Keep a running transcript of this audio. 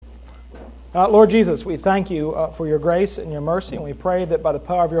Lord Jesus, we thank you for your grace and your mercy, and we pray that by the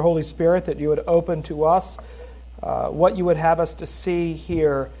power of your Holy Spirit that you would open to us what you would have us to see,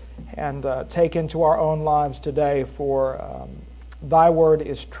 hear, and take into our own lives today, for thy word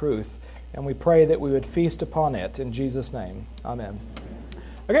is truth, and we pray that we would feast upon it in Jesus' name. Amen.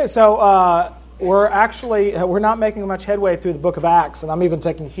 Okay, so we're not making much headway through the book of Acts, and I'm even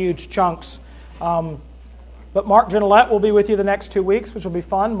taking huge chunks. But Mark Genelette will be with you the next 2 weeks, which will be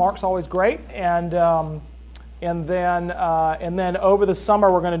fun. Mark's always great, and then over the summer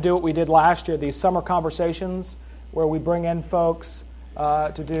we're going to do what we did last year: these summer conversations where we bring in folks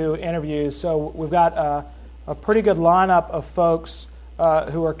to do interviews. So we've got a pretty good lineup of folks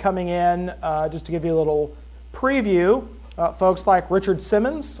who are coming in. Just to give you a little preview, folks like Richard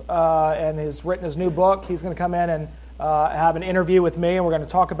Simmons, and he's written his new book. He's going to come in and have an interview with me, and we're going to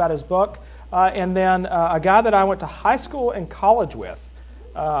talk about his book. And then a guy that I went to high school and college with,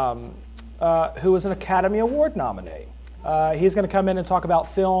 who was an Academy Award nominee. He's going to come in and talk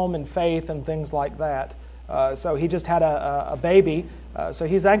about film and faith and things like that. So he just had a baby, so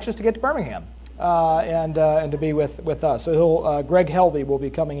he's anxious to get to Birmingham and to be with us. So Greg Helvey will be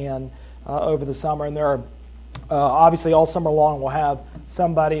coming in over the summer, and there are obviously all summer long we'll have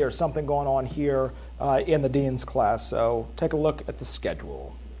somebody or something going on here in the Dean's class. So take a look at the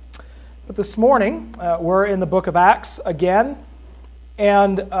schedule. But this morning, we're in the book of Acts again,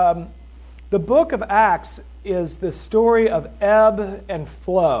 and the book of Acts is the story of ebb and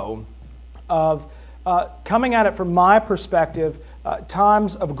flow, of coming at it from my perspective,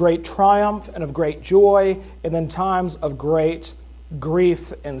 times of great triumph and of great joy, and then times of great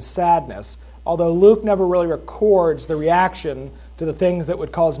grief and sadness, although Luke never really records the reaction to the things that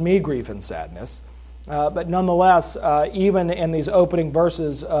would cause me grief and sadness. But nonetheless, even in these opening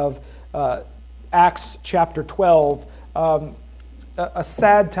verses of Acts chapter 12, a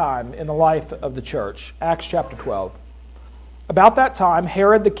sad time in the life of the church. Acts chapter 12. About that time,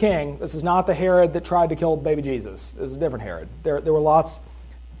 Herod the king, this is not the Herod that tried to kill baby Jesus. This is a different Herod. There were lots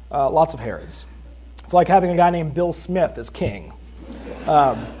of Herods. It's like having a guy named Bill Smith as king.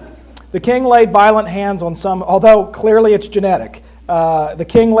 The king laid violent hands on some, although clearly it's genetic. The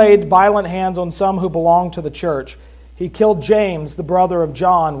king laid violent hands on some who belonged to the church. He killed James, the brother of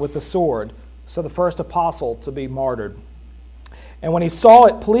John, with the sword, so the first apostle to be martyred. And when he saw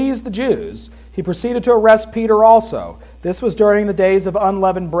it pleased the Jews, he proceeded to arrest Peter also. This was during the days of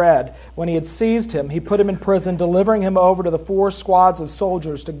unleavened bread. When he had seized him, he put him in prison, delivering him over to the 4 squads of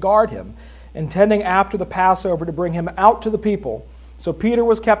soldiers to guard him, intending after the Passover to bring him out to the people. So Peter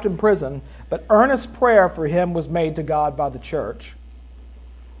was kept in prison, but earnest prayer for him was made to God by the church.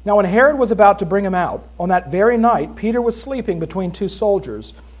 Now when Herod was about to bring him out, on that very night Peter was sleeping between 2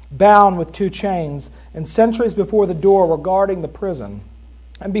 soldiers, bound with 2 chains, and sentries before the door were guarding the prison.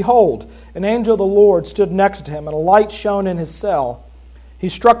 And behold, an angel of the Lord stood next to him, and a light shone in his cell. He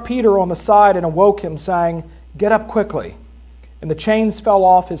struck Peter on the side and awoke him, saying, "Get up quickly." And the chains fell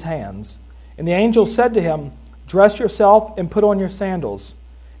off his hands. And the angel said to him, "Dress yourself and put on your sandals."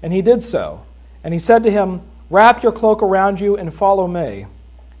 And he did so. And he said to him, "Wrap your cloak around you and follow me."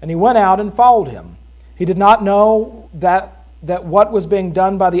 And he went out and followed him. He did not know that what was being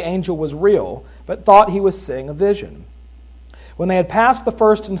done by the angel was real, but thought he was seeing a vision. When they had passed the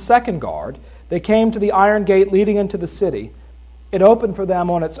first and second guard, they came to the iron gate leading into the city. It opened for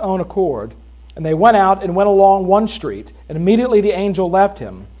them on its own accord, and they went out and went along one street, and immediately the angel left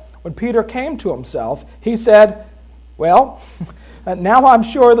him. When Peter came to himself, he said, "Well, now I'm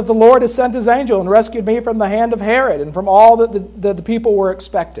sure that the Lord has sent his angel and rescued me from the hand of Herod and from all that the people were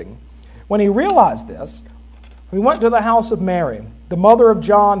expecting." When he realized this, he went to the house of Mary, the mother of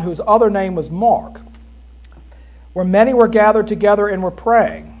John, whose other name was Mark, where many were gathered together and were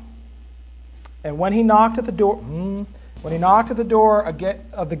praying. And when he knocked at the door,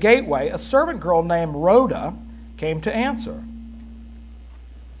 of the gateway, a servant girl named Rhoda came to answer.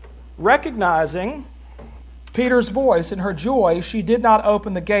 Recognizing Peter's voice, in her joy, she did not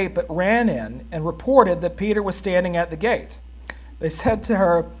open the gate, but ran in and reported that Peter was standing at the gate. They said to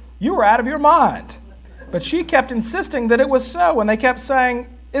her, "You are out of your mind." But she kept insisting that it was so, and they kept saying,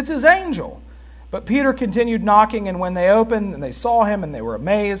 "It's his angel." But Peter continued knocking, and when they opened, and they saw him, and they were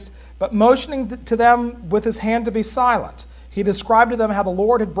amazed. But motioning to them with his hand to be silent, he described to them how the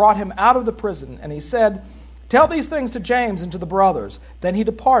Lord had brought him out of the prison, and he said, "Tell these things to James and to the brothers." Then he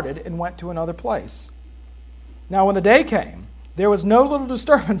departed and went to another place. Now when the day came, there was no little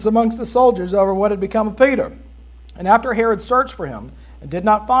disturbance amongst the soldiers over what had become of Peter. And after Herod searched for him and did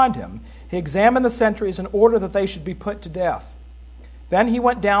not find him, he examined the sentries and ordered that they should be put to death. Then he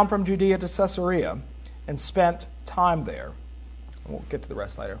went down from Judea to Caesarea and spent time there. We'll get to the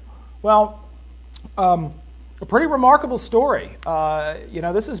rest later. Well, a pretty remarkable story.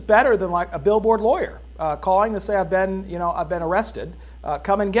 This is better than like a billboard lawyer calling to say I've been arrested.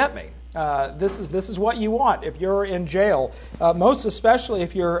 Come and get me. This is what you want if you're in jail, most especially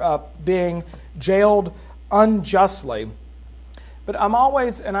if you're being jailed unjustly. But I'm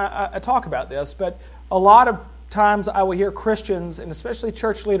always, and I talk about this, but a lot of times I will hear Christians, and especially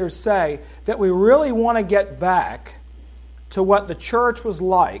church leaders, say that we really want to get back to what the church was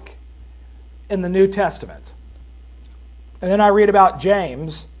like in the New Testament. And then I read about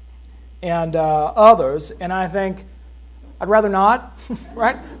James and others, and I think, I'd rather not,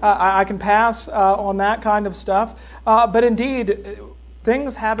 right? I can pass on that kind of stuff. But indeed,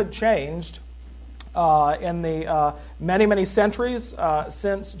 things haven't changed in the many, many centuries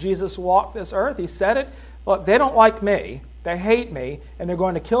since Jesus walked this earth. He said it. Look, they don't like me, they hate me, and they're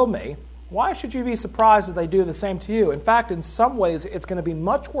going to kill me. Why should you be surprised if they do the same to you? In fact, in some ways, it's going to be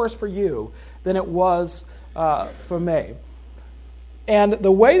much worse for you than it was for me. And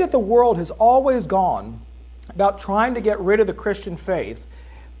the way that the world has always gone about trying to get rid of the Christian faith,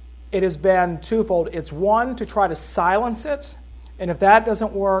 it has been twofold. It's one, to try to silence it, and if that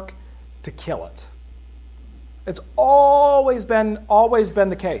doesn't work, to kill it. It's always been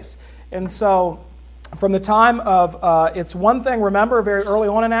the case. And so from the time of, it's one thing, remember very early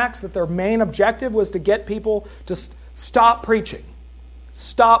on in Acts, that their main objective was to get people to stop preaching.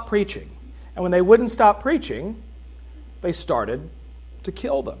 Stop preaching. And when they wouldn't stop preaching, they started to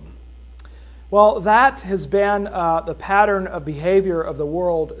kill them. Well, that has been the pattern of behavior of the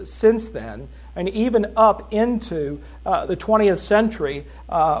world since then, and even up into the 20th century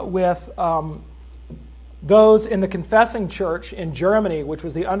with those in the confessing church in Germany, which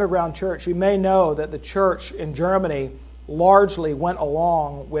was the underground church. You may know that the church in Germany largely went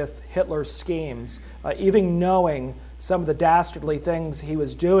along with Hitler's schemes, even knowing some of the dastardly things he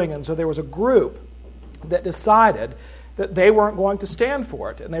was doing. And so there was a group that decided that they weren't going to stand for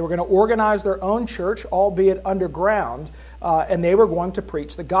it, and they were going to organize their own church, albeit underground, and they were going to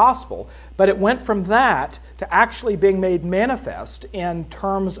preach the gospel. But it went from that to actually being made manifest in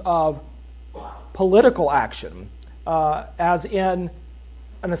terms of political action, as in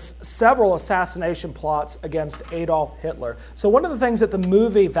several assassination plots against Adolf Hitler. So one of the things that the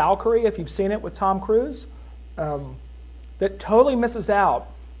movie Valkyrie, if you've seen it with Tom Cruise, that totally misses out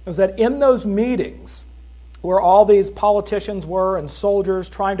is that in those meetings where all these politicians were and soldiers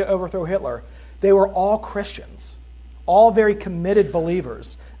trying to overthrow Hitler, they were all Christians, all very committed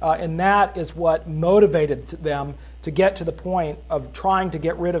believers. And that is what motivated them to get to the point of trying to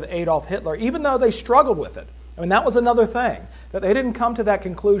get rid of Adolf Hitler, even though they struggled with it. I mean, that was another thing, that they didn't come to that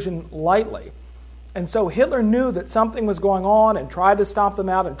conclusion lightly. And so Hitler knew that something was going on and tried to stomp them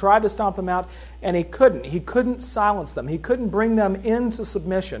out, and he couldn't. He couldn't silence them. He couldn't bring them into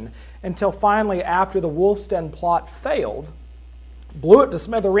submission until finally, after the Wolfsten plot failed, blew it to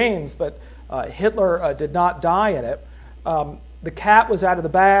smithereens, but Hitler did not die in it. The cat was out of the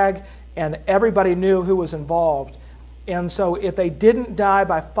bag, and everybody knew who was involved. And so if they didn't die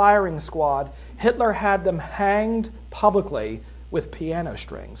by firing squad, Hitler had them hanged publicly with piano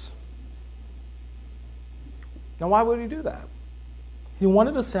strings. Now, why would he do that? He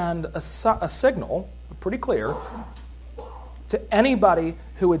wanted to send a signal, pretty clear, to anybody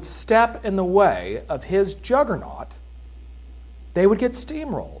who would step in the way of his juggernaut. They would get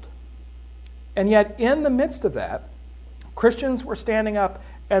steamrolled. And yet, in the midst of that, Christians were standing up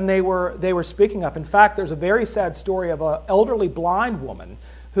and they were speaking up. In fact, there's a very sad story of an elderly blind woman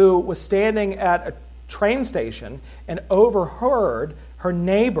who was standing at a train station and overheard her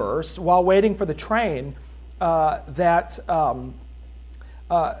neighbors, while waiting for the train, about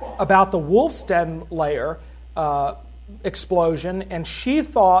the Wolfsten layer explosion, and she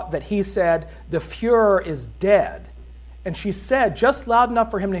thought that he said, "The Fuhrer is dead." And she said, just loud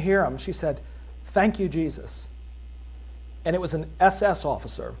enough for him to hear him, she said, "Thank you, Jesus." And it was an SS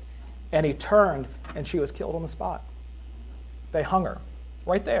officer, and he turned, and she was killed on the spot. They hung her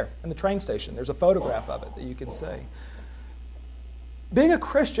right there in the train station. There's a photograph of it that you can see. Being a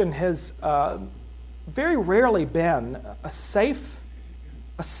Christian has very rarely been a safe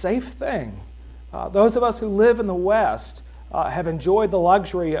thing. Those of us who live in the West have enjoyed the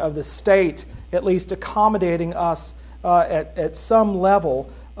luxury of the state at least accommodating us at some level,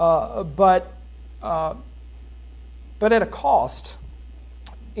 but at a cost.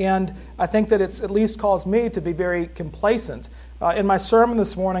 And I think that it's at least caused me to be very complacent. In my sermon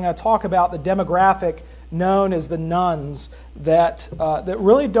this morning, I talk about the demographic known as the nuns that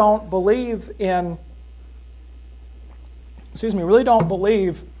really don't believe in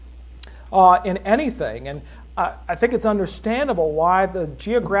anything. And I think it's understandable why the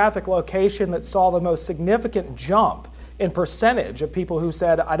geographic location that saw the most significant jump in percentage of people who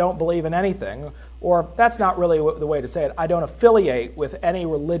said, I don't believe in anything, or that's not really the way to say it, I don't affiliate with any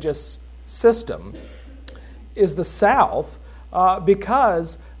religious system, is the South,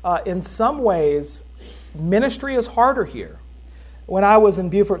 because in some ways, ministry is harder here. When I was in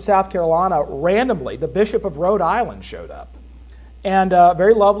Beaufort, South Carolina, randomly, the Bishop of Rhode Island showed up. And a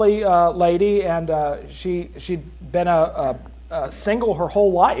very lovely lady, and she'd been a single her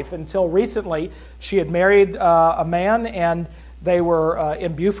whole life until recently. She had married a man, and they were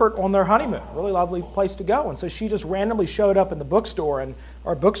in Beaufort on their honeymoon. Really lovely place to go. And so she just randomly showed up in the bookstore, and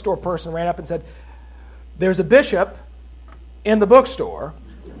our bookstore person ran up and said, there's a bishop in the bookstore,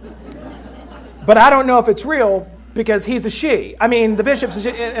 but I don't know if it's real, because he's a she. I mean, the bishop's a she.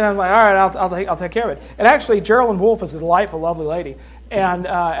 And I was like, all right, I'll take care of it. And actually, Geraldine Wolfe is a delightful, lovely lady. And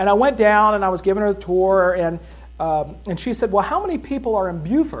I went down, and I was giving her a tour, and she said, well, how many people are in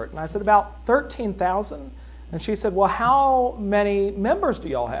Beaufort? And I said, about 13,000. And she said, well, how many members do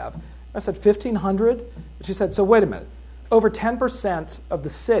y'all have? I said, 1,500. She said, so wait a minute. Over 10% of the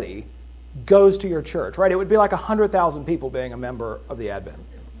city goes to your church, right? It would be like 100,000 people being a member of the Advent.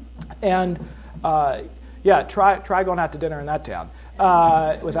 And yeah, try going out to dinner in that town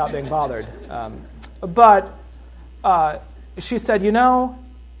without being bothered. But she said,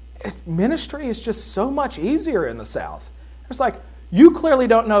 ministry is just so much easier in the South. It's like, you clearly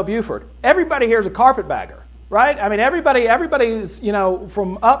don't know Beaufort. Everybody here is a carpetbagger, right? I mean, everybody's,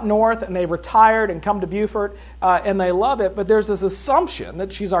 from up north, and they've retired and come to Beaufort, and they love it. But there's this assumption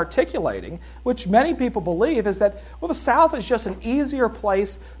that she's articulating, which many people believe, is that, well, the South is just an easier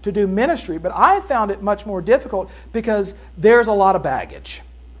place to do ministry. But I found it much more difficult because there's a lot of baggage.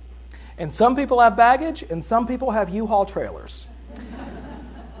 And some people have baggage, and some people have U-Haul trailers.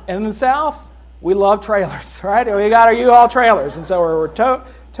 And in the South, we love trailers, right? We got our U-Haul trailers, and so we're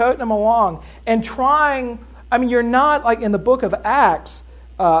toting them along and trying. I mean, you're not like in the book of Acts.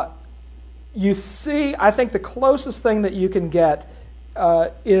 You see, I think the closest thing that you can get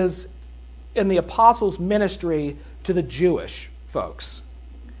is in the apostles' ministry to the Jewish folks.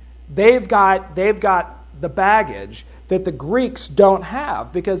 They've got the baggage that the Greeks don't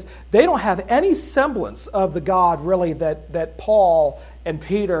have, because they don't have any semblance of the God really that Paul and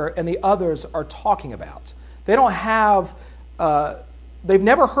Peter and the others are talking about. They don't have. They've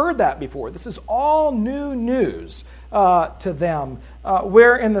never heard that before. This is all new news to them.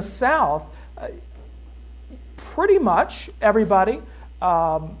 Where in the South, pretty much everybody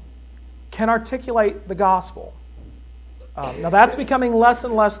can articulate the gospel. Now that's becoming less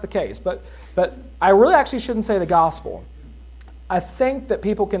and less the case, but I really actually shouldn't say the gospel. I think that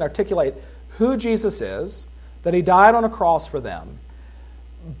people can articulate who Jesus is, that he died on a cross for them,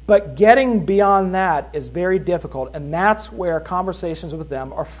 but getting beyond that is very difficult, and that's where conversations with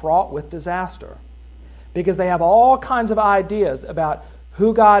them are fraught with disaster, because they have all kinds of ideas about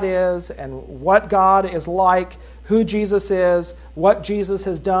who God is and what God is like, who Jesus is, what Jesus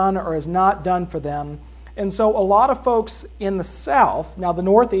has done or has not done for them. And so a lot of folks in the South, now the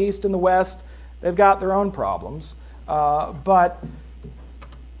Northeast and the West, they've got their own problems, but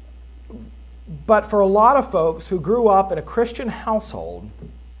for a lot of folks who grew up in a Christian household,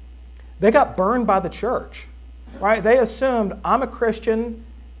 they got burned by the church, right? They assumed, I'm a Christian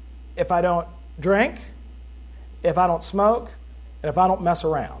if I don't drink, if I don't smoke, and if I don't mess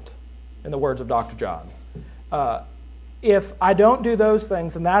around, in the words of Dr. John. If I don't do those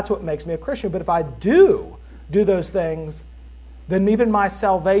things, then that's what makes me a Christian. But if I do those things, then even my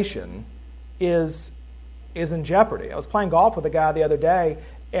salvation is in jeopardy. I was playing golf with a guy the other day,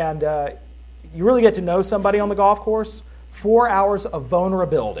 and you really get to know somebody on the golf course. 4 hours of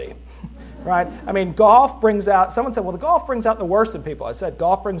vulnerability, right? I mean, golf brings out, someone said, well, the golf brings out the worst in people. I said,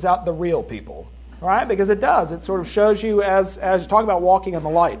 golf brings out the real people, right? Because it does. It sort of shows you, as you talk about walking in the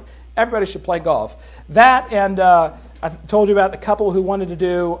light, everybody should play golf. That, and I told you about the couple who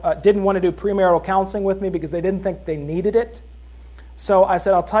didn't want to do premarital counseling with me because they didn't think they needed it. So I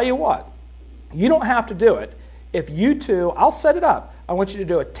said, I'll tell you what, you don't have to do it. If you two, I'll set it up. I want you to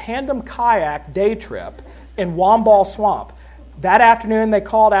do a tandem kayak day trip in Wamball Swamp. That afternoon, they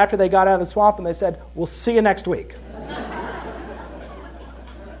called after they got out of the swamp and they said, we'll see you next week.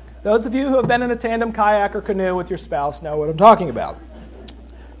 Those of you who have been in a tandem kayak or canoe with your spouse know what I'm talking about.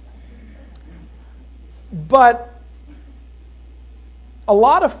 But a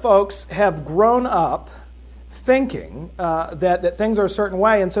lot of folks have grown up thinking that things are a certain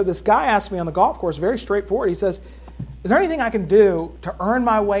way. And so this guy asked me on the golf course, very straightforward, he says, is there anything I can do to earn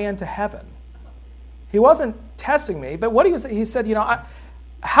my way into heaven? He wasn't testing me, but what he said,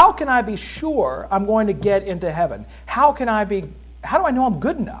 how can I be sure I'm going to get into heaven? How do I know I'm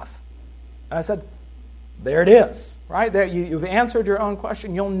good enough? And I said, there it is, right? There, you've answered your own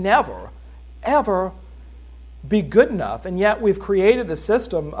question. You'll never, ever be good enough. And yet we've created a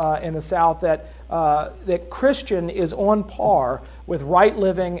system in the South that Christian is on par with right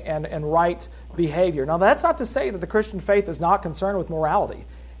living and right behavior. Now, that's not to say that the Christian faith is not concerned with morality.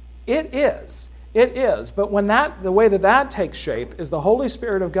 It is. It is. But when the way that takes shape is the Holy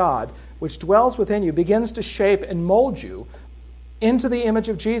Spirit of God, which dwells within you, begins to shape and mold you into the image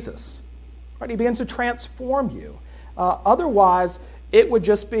of Jesus. Right? He begins to transform you. Otherwise, it would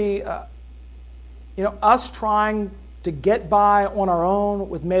just be us trying to get by on our own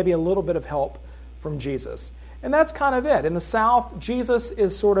with maybe a little bit of help from Jesus. And that's kind of it. In the South, Jesus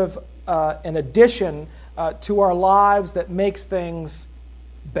is sort of an addition to our lives that makes things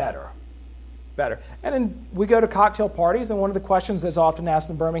better. And then we go to cocktail parties, and one of the questions that's often asked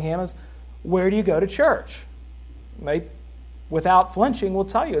in Birmingham is, where do you go to church? They, without flinching, will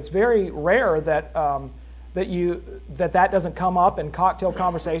tell you it's very rare that that doesn't come up in cocktail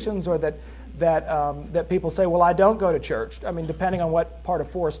conversations, or that people say, well, I don't go to church. I mean, depending on what part of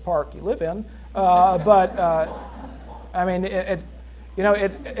Forest Park you live in.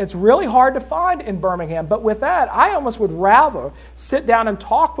 It's really hard to find in Birmingham. But with that, I almost would rather sit down and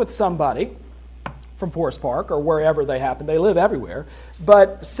talk with somebody from Forest Park or wherever they happen. They live everywhere.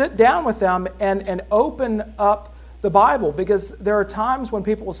 But sit down with them and open up the Bible, because there are times when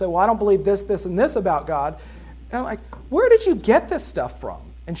people will say, well, I don't believe this, this, and this about God. And I'm like, where did you get this stuff from?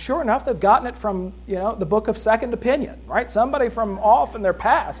 And sure enough, they've gotten it from the book of Second Opinion, right? Somebody from off in their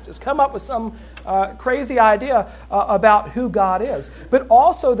past has come up with some crazy idea about who God is. But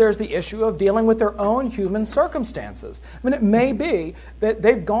also there's the issue of dealing with their own human circumstances. I mean, it may be that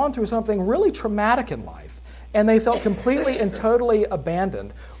they've gone through something really traumatic in life, and they felt completely and totally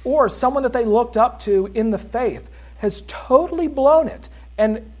abandoned. Or someone that they looked up to in the faith has totally blown it,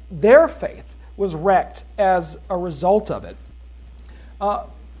 and their faith was wrecked as a result of it.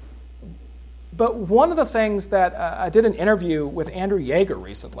 But one of the things that I did an interview with Andrew Yeager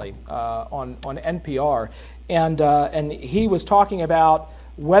recently on NPR, and he was talking about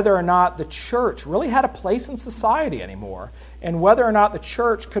whether or not the church really had a place in society anymore, and whether or not the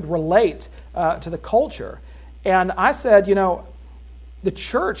church could relate to the culture. And I said, the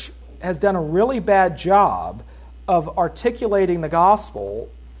church has done a really bad job of articulating the gospel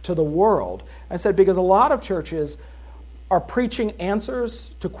to the world. I said, because a lot of churches are preaching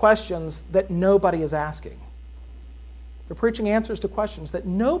answers to questions that nobody is asking. They're preaching answers to questions that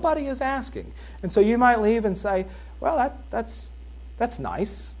nobody is asking. And so you might leave and say, well, that's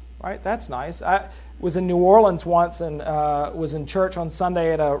nice, right? That's nice. I was in New Orleans once and was in church on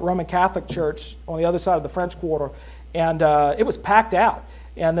Sunday at a Roman Catholic church on the other side of the French Quarter, and it was packed out.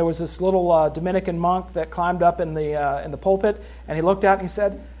 And there was this little Dominican monk that climbed up in the pulpit, and he looked out and he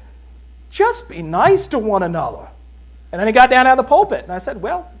said, just be nice to one another. And then he got down out of the pulpit, and I said,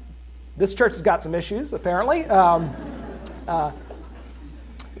 well, this church has got some issues, apparently. But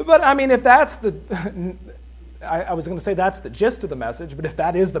I mean, if that's I was going to say that's the gist of the message, but if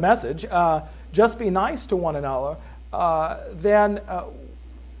that is the message, just be nice to one another, then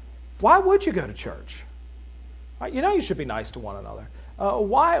why would you go to church? Right? You should be nice to one another.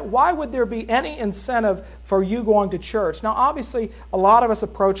 Why would there be any incentive for you going to church? Now, obviously, a lot of us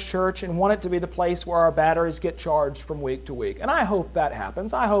approach church and want it to be the place where our batteries get charged from week to week. And I hope that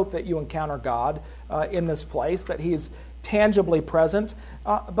happens. I hope that you encounter God in this place, that He's tangibly present.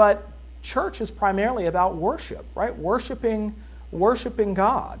 But church is primarily about worship, right? Worshiping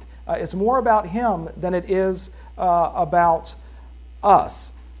God. It's more about Him than it is about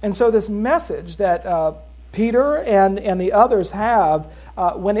us. And so this message that Peter and the others have,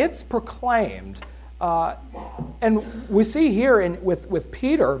 when it's proclaimed, and we see here with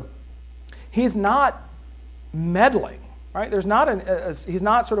Peter, he's not meddling, right? There's not he's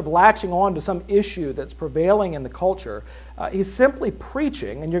not sort of latching on to some issue that's prevailing in the culture. He's simply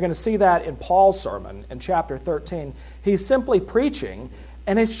preaching, and you're going to see that in Paul's sermon in chapter 13. He's simply preaching,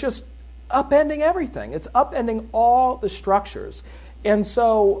 and it's just upending everything. It's upending all the structures. And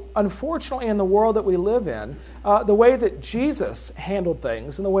so, unfortunately, in the world that we live in, the way that Jesus handled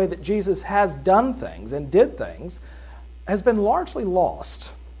things and the way that Jesus has done things and did things has been largely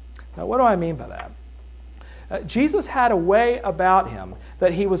lost. Now, what do I mean by that? Jesus had a way about Him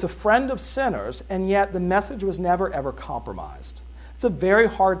that He was a friend of sinners, and yet the message was never, ever compromised. It's a very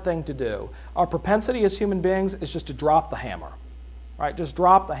hard thing to do. Our propensity as human beings is just to drop the hammer, right? Just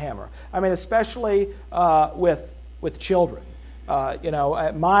drop the hammer. I mean, especially with children. I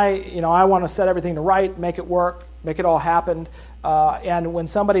want to set everything to right, make it work, make it all happen. And when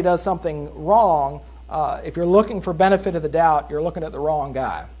somebody does something wrong, if you're looking for benefit of the doubt, you're looking at the wrong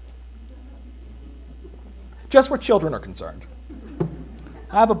guy. Just where children are concerned.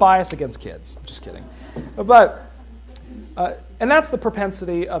 I have a bias against kids. I'm just kidding. But, and that's the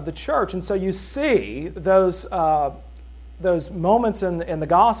propensity of the church. And so you see those moments in the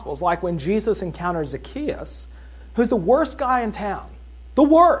Gospels, like when Jesus encounters Zacchaeus, who's the worst guy in town. The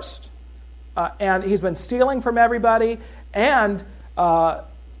worst. And he's been stealing from everybody. And,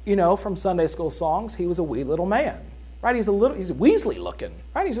 from Sunday school songs, he was a wee little man. Right? He's Weasley looking.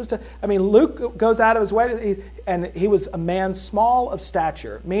 Right? He's just Luke goes out of his way, and he was a man small of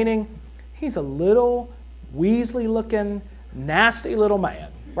stature, meaning he's a little Weasley looking, nasty little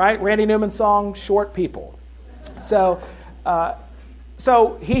man. Right? Randy Newman's song, Short People. So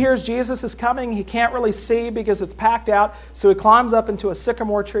he hears Jesus is coming. He can't really see because it's packed out. So he climbs up into a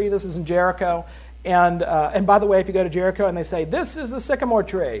sycamore tree. This is in Jericho. And by the way, if you go to Jericho and they say, this is the sycamore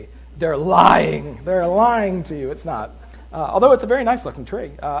tree, they're lying. They're lying to you. It's not. Although it's a very nice looking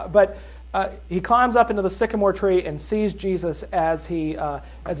tree. But he climbs up into the sycamore tree and sees Jesus as he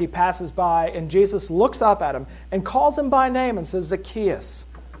passes by. And Jesus looks up at him and calls him by name and says, Zacchaeus,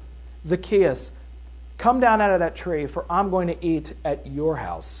 Zacchaeus, come down out of that tree, for I'm going to eat at your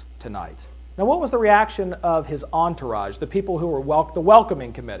house tonight. Now, what was the reaction of his entourage, the people who were the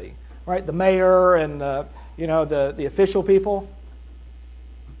welcoming committee, right? The mayor and the official people?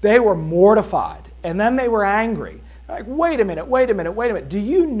 They were mortified, and then they were angry. Like, wait a minute. Do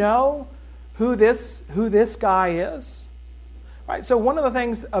you know who this guy is? Right. So one of the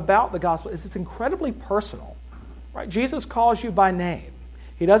things about the gospel is it's incredibly personal. Right? Jesus calls you by name.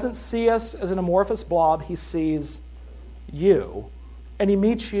 He doesn't see us as an amorphous blob. He sees you, and he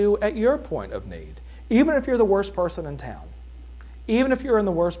meets you at your point of need, even if you're the worst person in town. Even if you're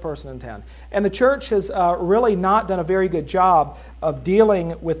the worst person in town. And the church has really not done a very good job of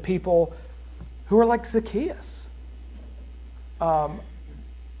dealing with people who are like Zacchaeus. I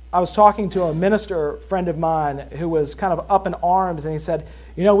was talking to a minister friend of mine who was kind of up in arms, and he said,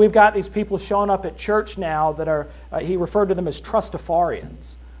 we've got these people showing up at church now that are, he referred to them as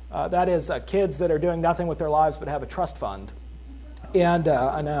trustafarians. That is kids that are doing nothing with their lives but have a trust fund. And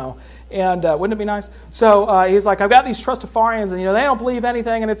I know. And wouldn't it be nice? So he's like, I've got these trustafarians, and they don't believe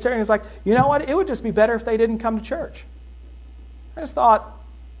anything, and he's like, you know what? It would just be better if they didn't come to church. I just thought,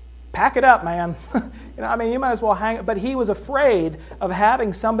 pack it up, man. You might as well hang. But he was afraid of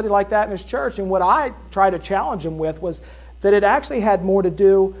having somebody like that in his church. And what I tried to challenge him with was that it actually had more to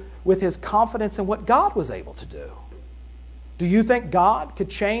do with his confidence in what God was able to do. Do you think God could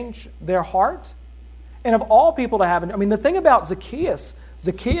change their heart? And of all people to have, the thing about Zacchaeus'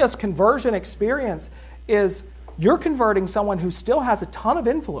 conversion experience is you're converting someone who still has a ton of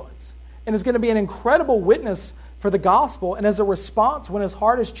influence and is going to be an incredible witness for the gospel. And as a response, when his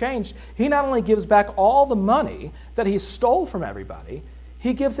heart is changed, he not only gives back all the money that he stole from everybody,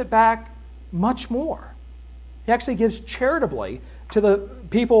 he gives it back much more. He actually gives charitably to the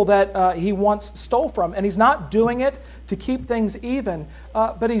people that he once stole from. And he's not doing it to keep things even,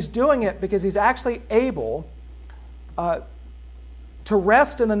 but he's doing it because he's actually able to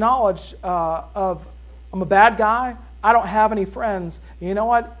rest in the knowledge of, I'm a bad guy, I don't have any friends. You know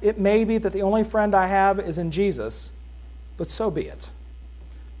what? It may be that the only friend I have is in Jesus, but so be it.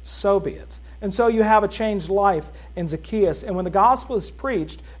 So be it. And so you have a changed life in Zacchaeus. And when the gospel is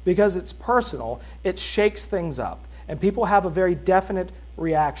preached, because it's personal, it shakes things up. And people have a very definite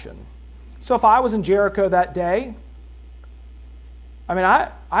reaction. So if I was in Jericho that day,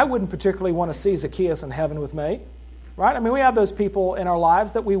 I wouldn't particularly want to see Zacchaeus in heaven with me. Right? We have those people in our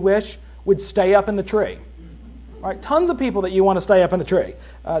lives that we wish would stay up in the tree. Right? Tons of people that you want to stay up in the tree.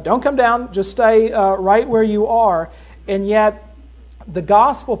 Don't come down, just stay right where you are. And yet, the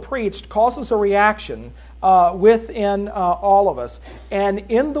gospel preached causes a reaction within all of us. And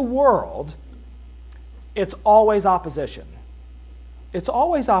in the world, it's always opposition. It's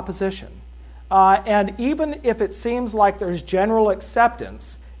always opposition. And even if it seems like there's general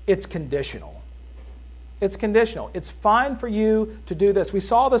acceptance, it's conditional. It's conditional. It's fine for you to do this. We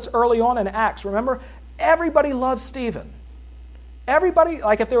saw this early on in Acts. Remember, everybody loved Stephen. Everybody,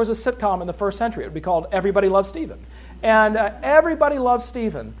 like if there was a sitcom in the first century, it would be called Everybody Loves Stephen. And everybody loved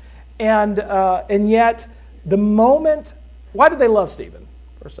Stephen. And yet, the moment, why did they love Stephen,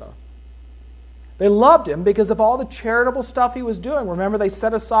 first off? They loved him because of all the charitable stuff he was doing. Remember, they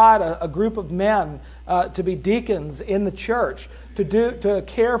set aside a group of men to be deacons in the church, to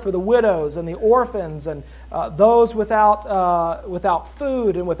care for the widows and the orphans and those without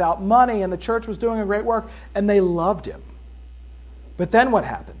food and without money. And the church was doing a great work, and they loved him. But then what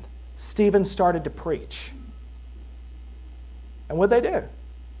happened? Stephen started to preach. And what'd they do?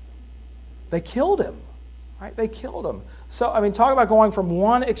 They killed him. Right? They killed him. So, I mean, talk about going from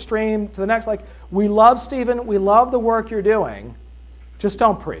one extreme to the next. Like, we love Stephen. We love the work you're doing. Just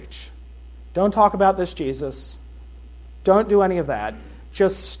don't preach. Don't talk about this Jesus. Don't do any of that.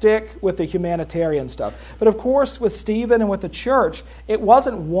 Just stick with the humanitarian stuff. But of course, with Stephen and with the church, it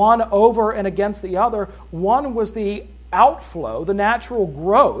wasn't one over and against the other. One was the outflow, the natural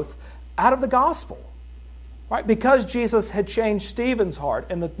growth out of the gospel. Right? Because Jesus had changed Stephen's heart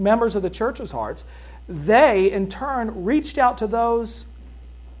and the members of the church's hearts, they, in turn, reached out to those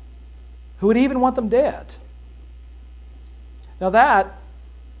who would even want them dead. Now that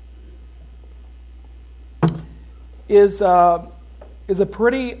is a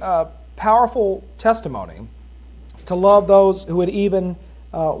pretty powerful testimony to love those who would even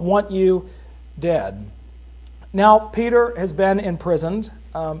want you dead. Now, Peter has been imprisoned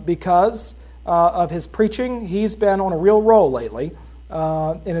because of his preaching. He's been on a real roll lately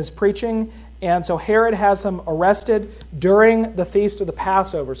in his preaching. And so Herod has him arrested during the Feast of the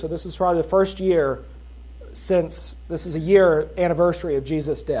Passover. So this is probably the first year since, this is a year anniversary of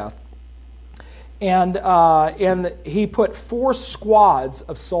Jesus' death. And he put 4 squads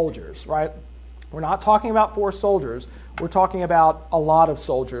of soldiers, right? We're not talking about 4 soldiers. We're talking about a lot of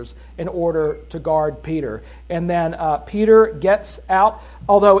soldiers in order to guard Peter. And then Peter gets out.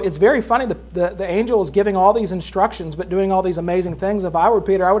 Although it's very funny, the angel is giving all these instructions but doing all these amazing things. If I were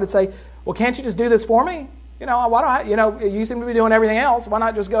Peter, I would say, well, can't you just do this for me? Why don't I, you seem to be doing everything else. Why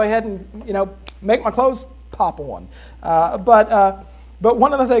not just go ahead and, make my clothes pop on? But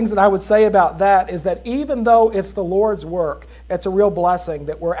one of the things that I would say about that is that even though it's the Lord's work, it's a real blessing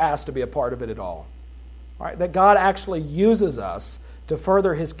that we're asked to be a part of it at all. Right? That God actually uses us to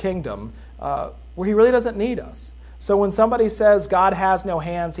further His kingdom where He really doesn't need us. So when somebody says God has no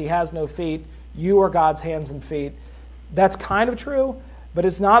hands, He has no feet, you are God's hands and feet, that's kind of true, but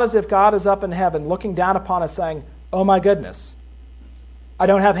it's not as if God is up in heaven looking down upon us saying, oh my goodness, I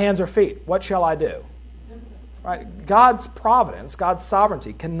don't have hands or feet. What shall I do? Right? God's providence, God's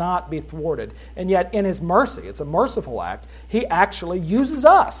sovereignty cannot be thwarted. And yet in His mercy, it's a merciful act, He actually uses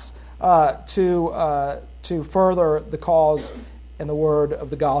us to further the cause and the word of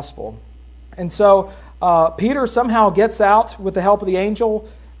the gospel. And so Peter somehow gets out with the help of the angel,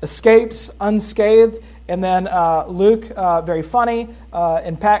 escapes unscathed, and then Luke, very funny,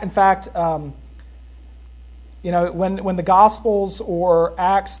 in fact, when the Gospels or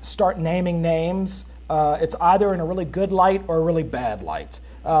Acts start naming names, it's either in a really good light or a really bad light.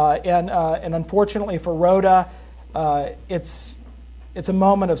 And unfortunately for Rhoda, it's a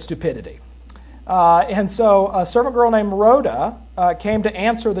moment of stupidity. And so a servant girl named Rhoda came to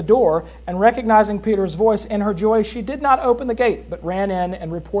answer the door, and recognizing Peter's voice, in her joy, she did not open the gate, but ran in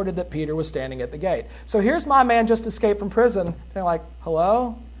and reported that Peter was standing at the gate. So here's my man just escaped from prison. They're like,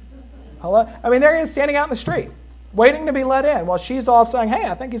 hello? Hello? I mean, there he is standing out in the street, waiting to be let in, while she's off saying, hey,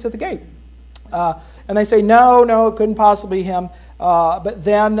 I think he's at the gate. And they say, no, it couldn't possibly be him. But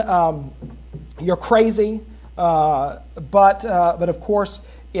then you're crazy. But of course,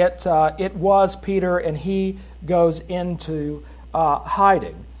 it was Peter, and he goes into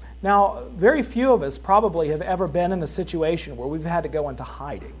hiding. Now, very few of us probably have ever been in a situation where we've had to go into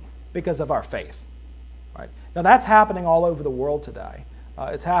hiding because of our faith. Right? Now, that's happening all over the world today.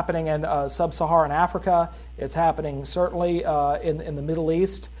 It's happening in sub-Saharan Africa. It's happening certainly in the Middle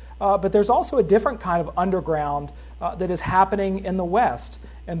East. But there's also a different kind of underground that is happening in the West,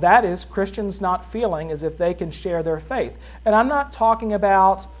 and that is Christians not feeling as if they can share their faith. And I'm not talking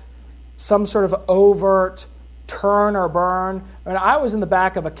about some sort of overt turn or burn. I mean, I was in the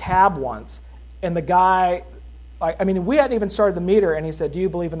back of a cab once, and the guy, we hadn't even started the meter, and he said, do you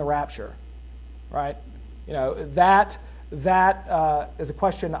believe in the rapture? Right? That is a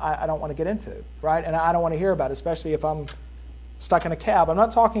question I don't want to get into, right? And I don't want to hear about it, especially if I'm stuck in a cab. I'm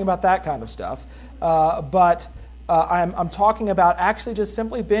not talking about that kind of stuff, but I'm talking about actually just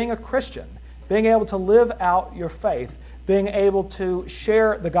simply being a Christian, being able to live out your faith, being able to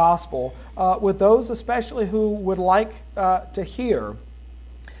share the gospel with those especially who would like to hear.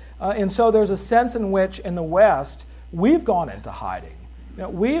 And so there's a sense in which in the West we've gone into hiding.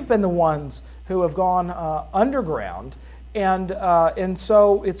 We've been the ones who have gone underground, and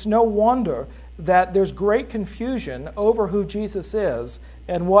so it's no wonder that there's great confusion over who Jesus is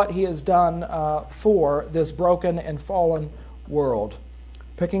and what He has done for this broken and fallen world.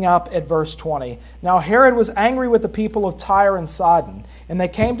 Picking up at verse 20. Now Herod was angry with the people of Tyre and Sidon, and they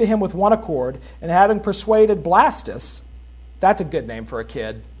came to him with one accord, and having persuaded Blastus, that's a good name for a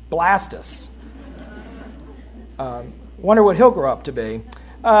kid, Blastus. Wonder what he'll grow up to be.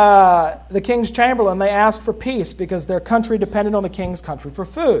 the king's chamberlain, they asked for peace because their country depended on the king's country for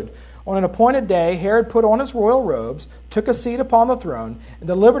food. On an appointed day, Herod put on his royal robes, took a seat upon the throne, and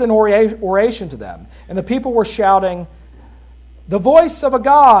delivered an oration to them. And the people were shouting, "The voice of a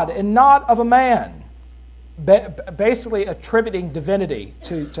God and not of a man," basically attributing divinity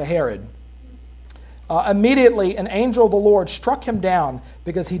to Herod. Immediately, an angel of the Lord struck him down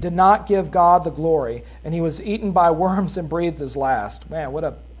because he did not give God the glory, and he was eaten by worms and breathed his last. Man,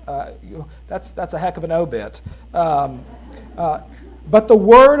 that's a heck of an obit. But the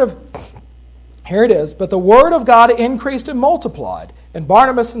word of God increased and multiplied. And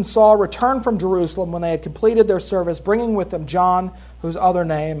Barnabas and Saul returned from Jerusalem when they had completed their service, bringing with them John, whose other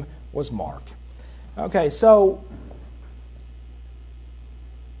name was Mark. Okay, so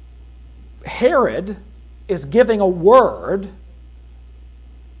Herod is giving a word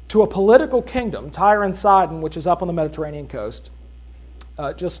to a political kingdom, Tyre and Sidon, which is up on the Mediterranean coast,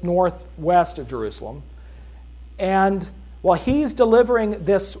 just northwest of Jerusalem. And while he's delivering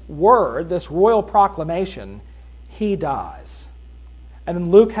this word, this royal proclamation, he dies. And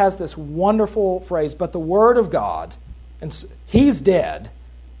then Luke has this wonderful phrase, "But the word of God," and he's dead.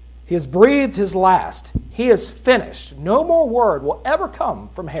 He has breathed his last. He is finished. No more word will ever come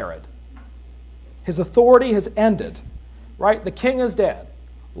from Herod. His authority has ended, right? The king is dead.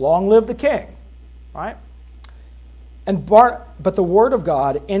 Long live the king, right? But the word of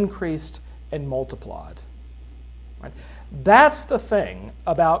God increased and multiplied. Right? That's the thing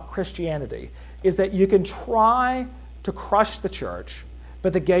about Christianity, is that you can try to crush the church,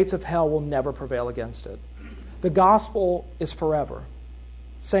 but the gates of hell will never prevail against it. The gospel is forever.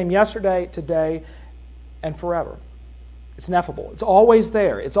 Same yesterday, today, and forever. It's ineffable. It's always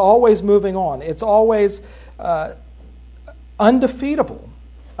there. It's always moving on. It's always undefeatable.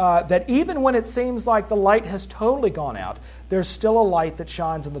 That even when it seems like the light has totally gone out, there's still a light that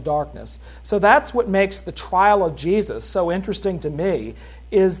shines in the darkness. So that's what makes the trial of Jesus so interesting to me,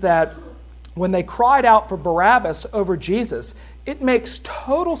 is that when they cried out for Barabbas over Jesus, it makes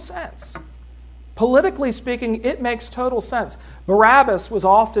total sense. Politically speaking, it makes total sense. Barabbas was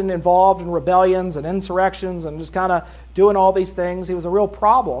often involved in rebellions and insurrections and just kind of doing all these things. He was a real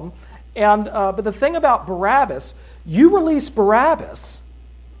problem. But the thing about Barabbas, you release Barabbas,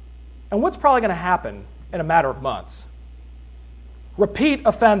 and what's probably going to happen in a matter of months? Repeat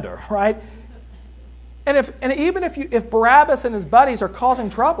offender, right? And even if Barabbas and his buddies are causing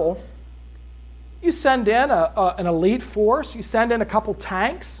trouble, you send in an elite force, you send in a couple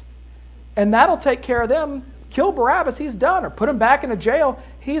tanks, and that'll take care of them. Kill Barabbas, he's done. Or put him back in a jail,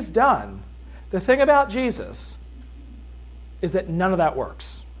 he's done. The thing about Jesus is that none of that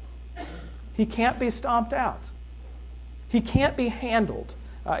works. He can't be stomped out. He can't be handled.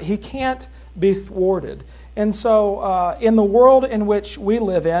 He can't be thwarted. And so in the world in which we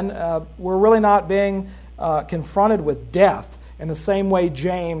live in, we're really not being confronted with death in the same way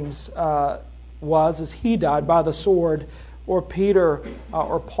James was as he died by the sword, or Peter,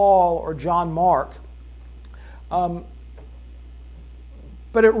 or Paul, or John Mark. But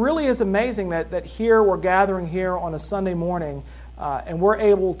it really is amazing that here we're gathering here on a Sunday morning and we're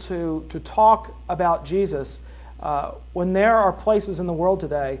able to talk about Jesus when there are places in the world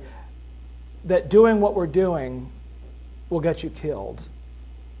today that doing what we're doing will get you killed.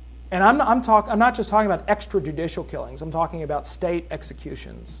 And I'm not just talking about extrajudicial killings. I'm talking about state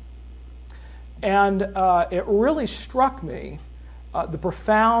executions. And it really struck me the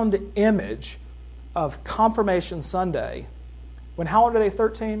profound image of Confirmation Sunday. When, how old are they?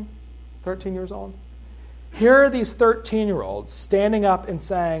 13? 13 years old? Here are these 13-year-olds standing up and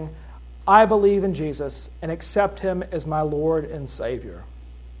saying, "I believe in Jesus and accept him as my Lord and Savior."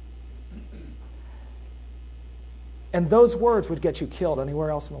 And those words would get you killed anywhere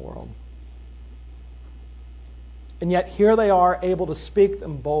else in the world. And yet here they are, able to speak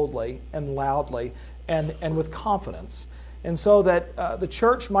them boldly and loudly and with confidence. And so that the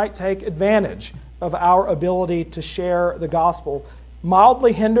church might take advantage of our ability to share the gospel.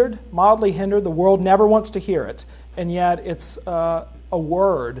 Mildly hindered. The world never wants to hear it. And yet it's a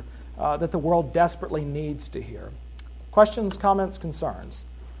word that the world desperately needs to hear. Questions, comments, concerns?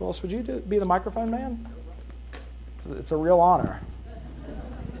 Willis, would you be the microphone man? It's a real honor.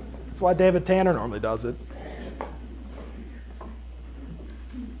 That's why David Tanner normally does it.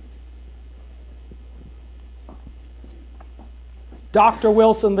 Dr.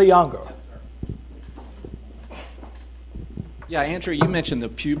 Wilson the Younger. Yes, sir. Yeah, Andrew, you mentioned the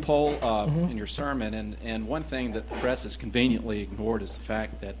Pew poll in your sermon, and one thing that the press has conveniently ignored is the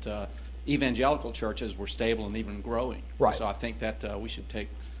fact that evangelical churches were stable and even growing. Right. So I think that we should take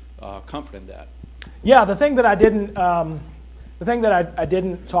comfort in that. Yeah, the thing that I didn't The thing that I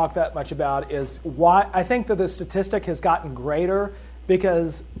didn't talk that much about is why I think that the statistic has gotten greater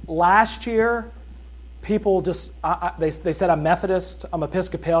because last year people just, they said I'm Methodist, I'm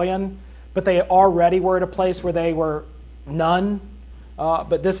Episcopalian, but they already were at a place where they were none.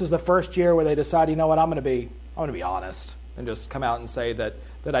 But this is the first year where they decided, you know what, I'm going to be honest and just come out and say that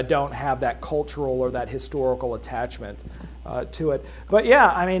I don't have that cultural or that historical attachment to it. But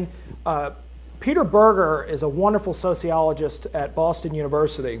yeah, I mean, Peter Berger is a wonderful sociologist at Boston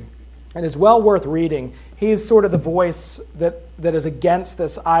University and is well worth reading. He's sort of the voice that is against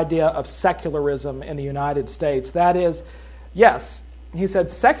this idea of secularism in the United States. That is, yes, he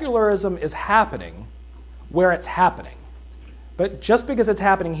said secularism is happening where it's happening. But just because it's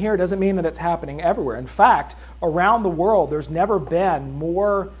happening here doesn't mean that it's happening everywhere. In fact, around the world, there's never been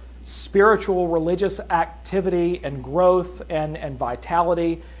more spiritual, religious activity and growth and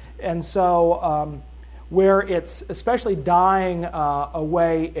vitality. And so where it's especially dying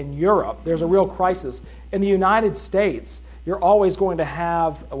away in Europe, there's a real crisis. In the United States, you're always going to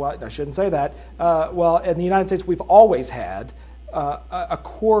have, well, I shouldn't say that. Well, in the United States, we've always had a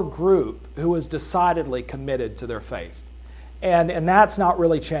core group who is decidedly committed to their faith. And that's not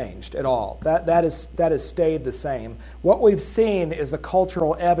really changed at all. That has stayed the same. What we've seen is the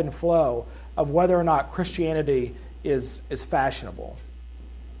cultural ebb and flow of whether or not Christianity is fashionable.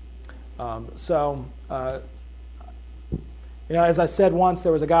 As I said once,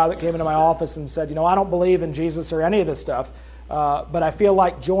 there was a guy that came into my office and said, I don't believe in Jesus or any of this stuff, but I feel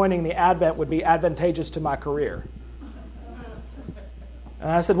like joining the Advent would be advantageous to my career. And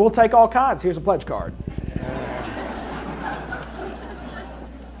I said, we'll take all kinds. Here's a pledge card.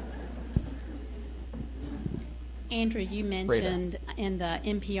 Andrew, you mentioned in the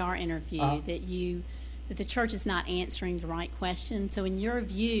NPR interview that the church is not answering the right question. So in your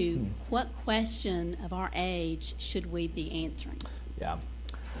view, what question of our age should we be answering? Yeah.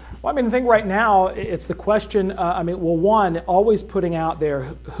 Well, I think right now it's the question, one, always putting out there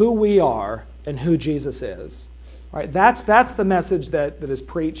who we are and who Jesus is. Right? That's the message that is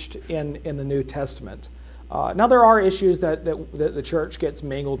preached in the New Testament. Now there are issues that the church gets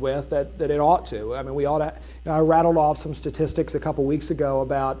mingled with that it ought to. We ought to. I rattled off some statistics a couple weeks ago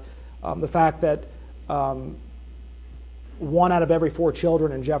about the fact that 1 out of every 4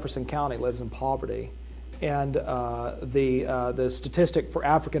 children in Jefferson County lives in poverty, and the statistic for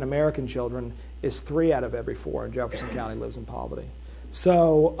African American children is 3 out of every 4 in Jefferson County lives in poverty.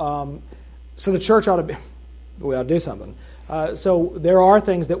 So the church ought to do something. So there are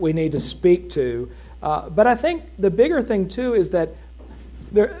things that we need to speak to. But I think the bigger thing, too, is that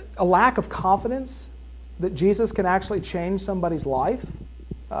a lack of confidence that Jesus can actually change somebody's life.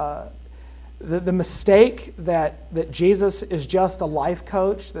 The mistake that Jesus is just a life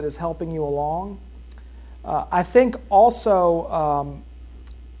coach that is helping you along. I think also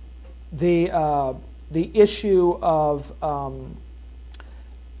the issue of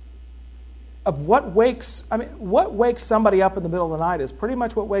what wakes somebody up in the middle of the night is pretty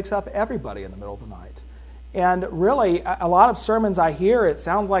much what wakes up everybody in the middle of the night. And really, a lot of sermons I hear, it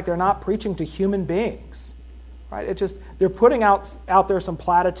sounds like they're not preaching to human beings, right? They're putting out there some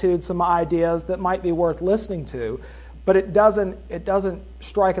platitudes, some ideas that might be worth listening to, but it doesn't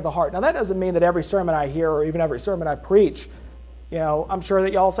strike at the heart. Now that doesn't mean that every sermon I hear or even every sermon I preach, I'm sure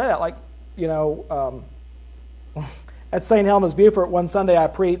that y'all say that. Like, at St. Helens Beaufort one Sunday I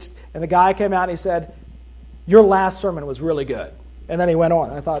preached, and the guy came out and he said, "Your last sermon was really good." And then he went on.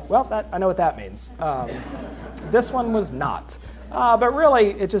 And I thought, well, I know what that means. This one was not. But really,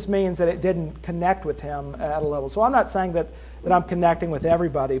 it just means that it didn't connect with him at a level. So I'm not saying that I'm connecting with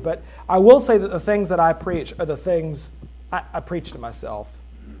everybody, but I will say that the things that I preach are the things I preach to myself.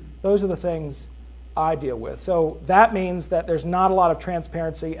 Those are the things I deal with. So that means that there's not a lot of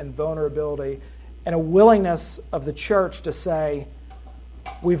transparency and vulnerability and a willingness of the church to say,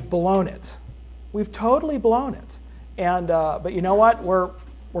 we've blown it. We've totally blown it. And but you know what? We're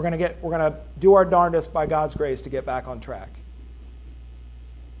going to do our darndest by God's grace to get back on track.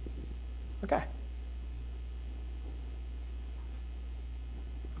 Okay.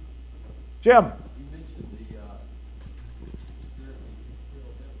 Jim. You mentioned the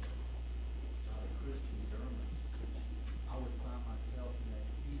Christian Germans. I would find myself in that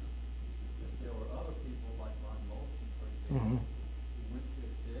heap. If there were other people like Ron Bolton, for example, who went to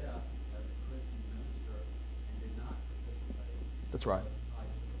his death as a Christian minister and did not participate. That's right.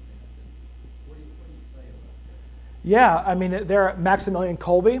 What do you say about that? Yeah, Maximilian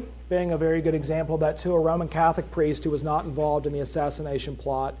Kolbe being a very good example of that too, a Roman Catholic priest who was not involved in the assassination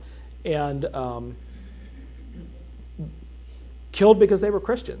plot and killed because they were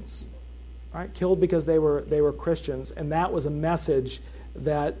Christians. right? Killed because they were Christians, and that was a message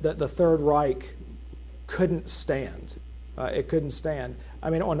that the Third Reich couldn't stand. It couldn't stand. I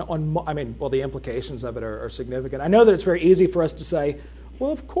mean, well, the implications of it are significant. I know that it's very easy for us to say,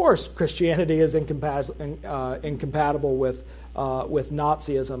 well, of course, Christianity is incompatible with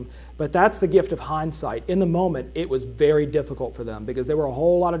Nazism, but that's the gift of hindsight. In the moment, it was very difficult for them because there were a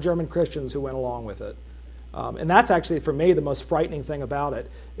whole lot of German Christians who went along with it. And that's actually, for me, the most frightening thing about it,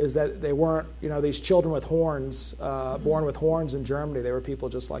 is that they weren't, these children with horns, born with horns in Germany. They were people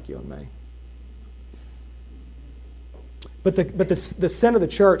just like you and me. But the sin of the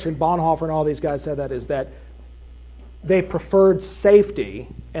church, and Bonhoeffer and all these guys said that, is that they preferred safety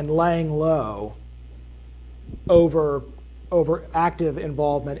and laying low over active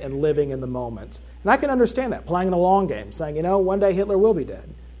involvement and living in the moment. And I can understand that, playing the long game, saying, one day Hitler will be dead.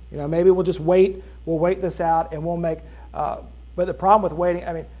 Maybe we'll just wait. We'll wait this out, and we'll make. But the problem with waiting,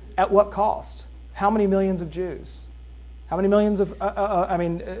 at what cost? How many millions of Jews? How many millions of?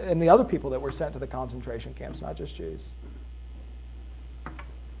 And the other people that were sent to the concentration camps, not just Jews.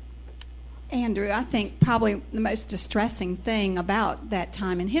 Andrew, I think probably the most distressing thing about that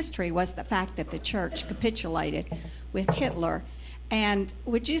time in history was the fact that the church capitulated with Hitler. And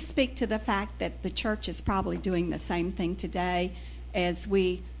would you speak to the fact that the church is probably doing the same thing today as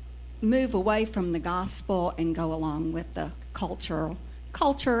we move away from the gospel and go along with the culture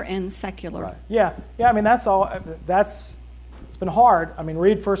and secular? Right. Yeah. That's all. It's been hard.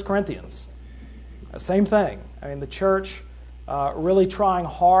 Read 1 Corinthians. Same thing. The church really trying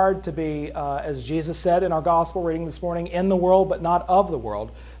hard to be, as Jesus said in our gospel reading this morning, in the world but not of the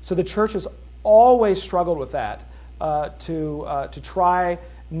world. So the church has always struggled with that, to try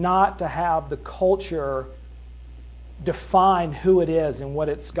not to have the culture define who it is and what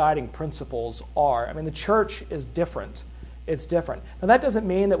its guiding principles are. The church is different. It's different. Now, that doesn't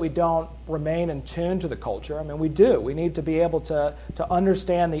mean that we don't remain in tune to the culture. We do. We need to be able to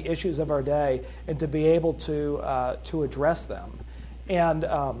understand the issues of our day and to be able to address them. And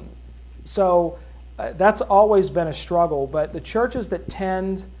so that's always been a struggle. But the churches that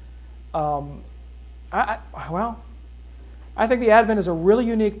tend, I think the Advent is a really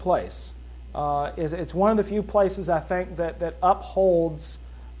unique place. It's one of the few places, I think, that upholds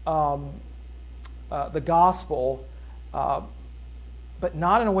the gospel, but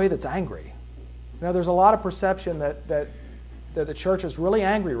not in a way that's angry. There's a lot of perception that the church is really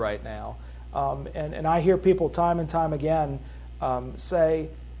angry right now, and I hear people time and time again say,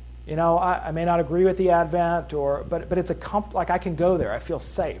 I may not agree with the Advent, but it's a comfort. Like, I can go there. I feel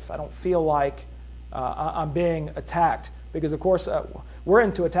safe. I don't feel like I'm being attacked, because of course we're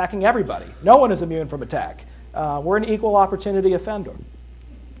into attacking everybody. No one is immune from attack. We're an equal opportunity offender.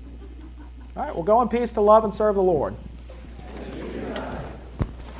 All right, well, go in peace to love and serve the Lord.